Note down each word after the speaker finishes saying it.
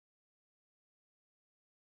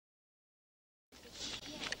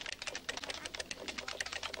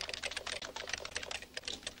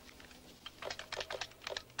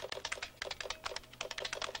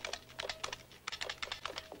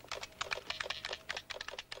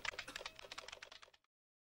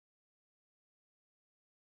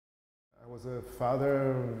was a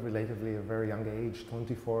father, relatively a very young age,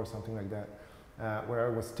 24, something like that, where I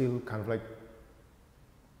was still kind of like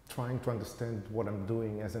trying to understand what I'm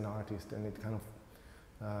doing as an artist, and it kind of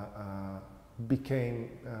became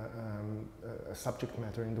a subject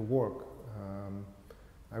matter in the work.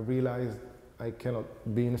 I realized I cannot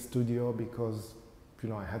be in a studio because, you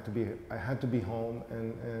know, I had to be home,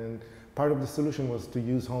 and part of the solution was to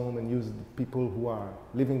use home and use the people who are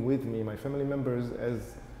living with me, my family members,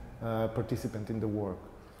 as participant in the work.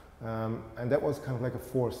 And that was kind of like a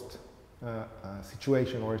forced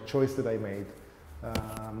situation or a choice that I made,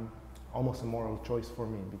 almost a moral choice for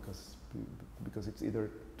me, because it's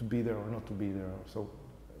either to be there or not to be there. So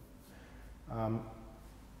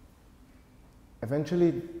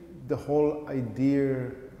eventually the whole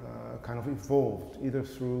idea kind of evolved, either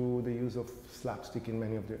through the use of slapstick in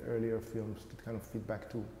many of the earlier films that kind of feed back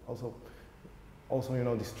to also you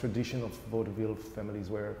know, this tradition of vaudeville families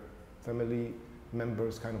where family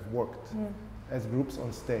members kind of worked as groups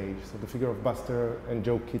on stage. So the figure of Buster and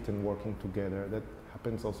Joe Keaton working together, that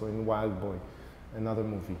happens also in Wild Boy, another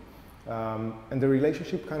movie. And the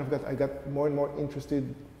relationship kind of I got more and more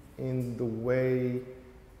interested in the way,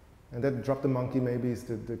 and that Drop the Monkey maybe is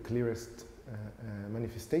the clearest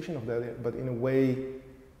manifestation of that, but in a way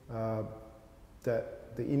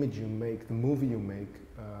that the image you make, the movie you make,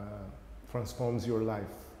 transforms your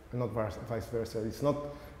life, and not vice versa. It's not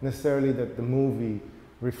necessarily that the movie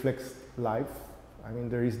reflects life. I mean,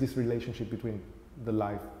 there is this relationship between the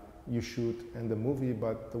life you shoot and the movie,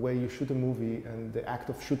 but the way you shoot a movie and the act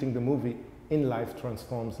of shooting the movie in life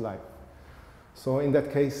transforms life. So in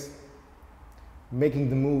that case, making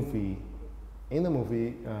the movie, in the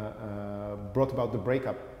movie, brought about the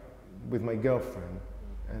breakup with my girlfriend.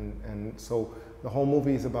 And so the whole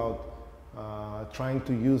movie is about trying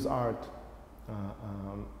to use art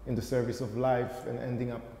in the service of life and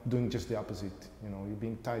ending up doing just the opposite. You know, you're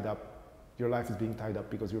being tied up, your life is being tied up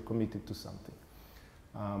because you're committed to something.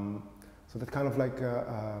 So that kind of like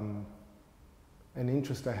an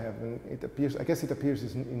interest I have, and it appears, I guess it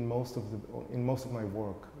appears in most of my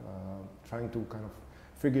work, trying to kind of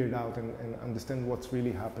figure it out and understand what's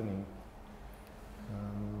really happening.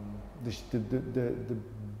 The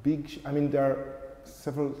big, I mean, there are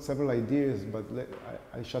several ideas, but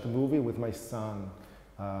I shot a movie with my son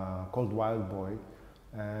called Wild Boy,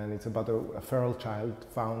 and it's about a feral child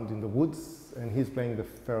found in the woods, and he's playing the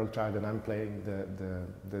feral child, and I'm playing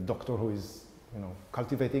the doctor who is, you know,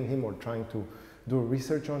 cultivating him or trying to do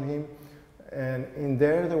research on him. And in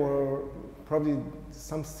there were probably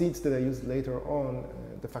some seeds that I used later on.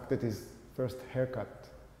 The fact that his first haircut,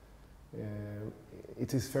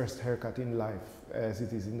 it's his first haircut in life, as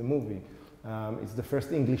it is in the movie. It's the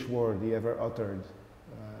first English word he ever uttered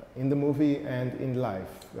in the movie and in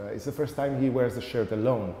life. It's the first time he wears a shirt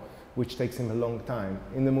alone, which takes him a long time,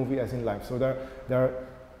 in the movie as in life. So there are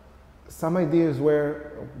some ideas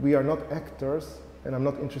where we are not actors, and I'm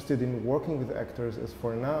not interested in working with actors as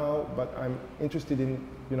for now, but I'm interested in,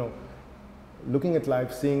 you know, looking at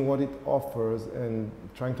life, seeing what it offers, and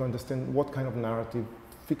trying to understand what kind of narrative,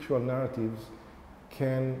 fictional narratives,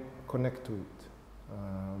 can connect to it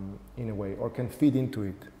in a way, or can feed into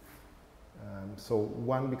it. So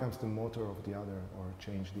one becomes the motor of the other, or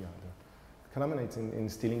change the other. It culminates in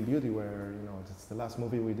Stealing Beauty, where, you know, it's the last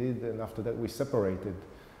movie we did, and after that we separated.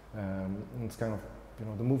 And it's kind of, you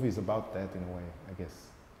know, the movie is about that in a way, I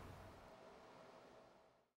guess.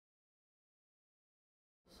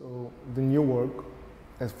 So the new work,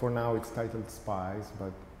 as for now, it's titled Spies,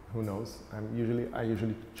 but who knows? I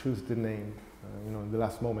usually choose the name, you know, in the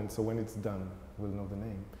last moment. So when it's done, we'll know the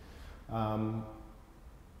name.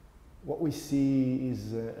 What we see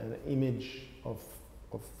is an image of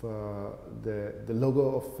the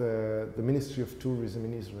logo of the Ministry of Tourism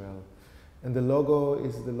in Israel. And the logo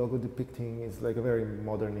is the logo depicting, is like a very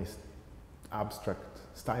modernist, abstract,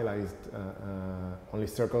 stylized, only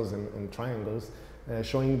circles and triangles,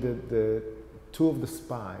 showing the two of the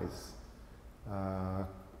spies of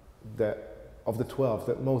the 12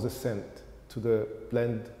 that Moses sent to the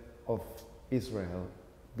land of Israel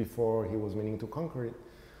before he was meaning to conquer it.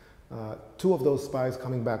 Two of those spies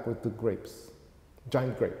coming back with the grapes,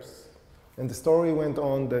 giant grapes. And the story went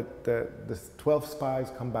on that the 12 spies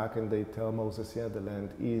come back and they tell Moses, yeah, the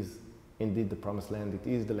land is indeed the promised land. It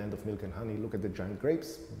is the land of milk and honey. Look at the giant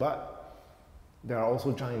grapes, but there are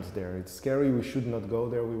also giants there. It's scary. We should not go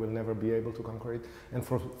there. We will never be able to conquer it. And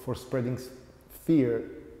for spreading fear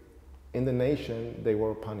in the nation, they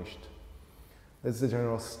were punished. That's the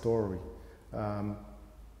general story.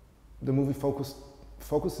 The movie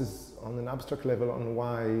focuses on an abstract level on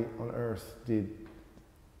why on earth did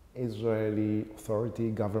Israeli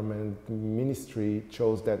authority, government, ministry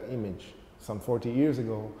chose that image some 40 years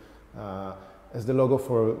ago as the logo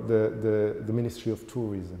for the Ministry of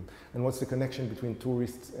Tourism. And what's the connection between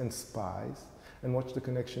tourists and spies? And what's the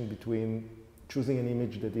connection between choosing an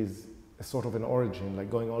image that is a sort of an origin, like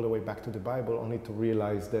going all the way back to the Bible, only to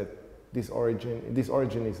realize that this origin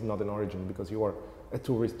is not an origin because you are a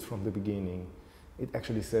tourist from the beginning. It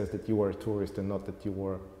actually says that you were a tourist and not that you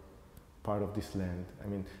were part of this land. I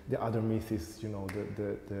mean, the other myth is, you know,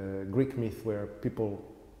 the Greek myth where people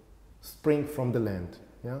spring from the land,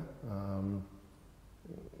 yeah?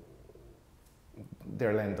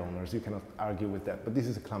 They're landowners, you cannot argue with that, but this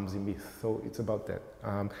is a clumsy myth, so it's about that.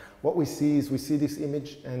 What we see is, we see this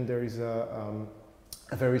image and there is a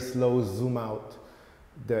very slow zoom out.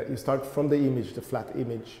 You start from the image, the flat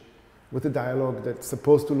image, with a dialogue that's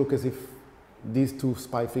supposed to look as if these two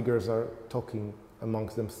spy figures are talking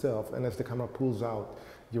amongst themselves, and as the camera pulls out,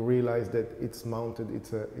 you realize that it's mounted,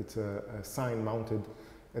 it's a sign mounted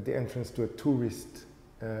at the entrance to a tourist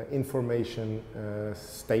information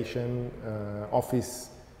station, office,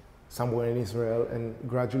 somewhere in Israel, and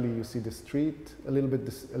gradually you see the street, a little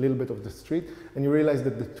bit of the street, and you realize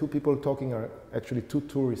that the two people talking are actually two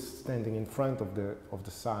tourists standing in front of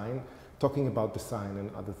the sign, talking about the sign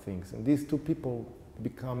and other things. And these two people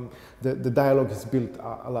become, the dialogue is built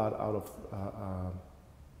a lot out of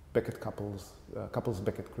Beckett couples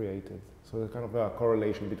Beckett created. So there's kind of a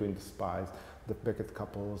correlation between the spies, the Beckett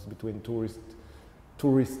couples, between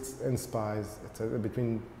tourists and spies, etc.,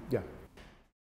 between, yeah,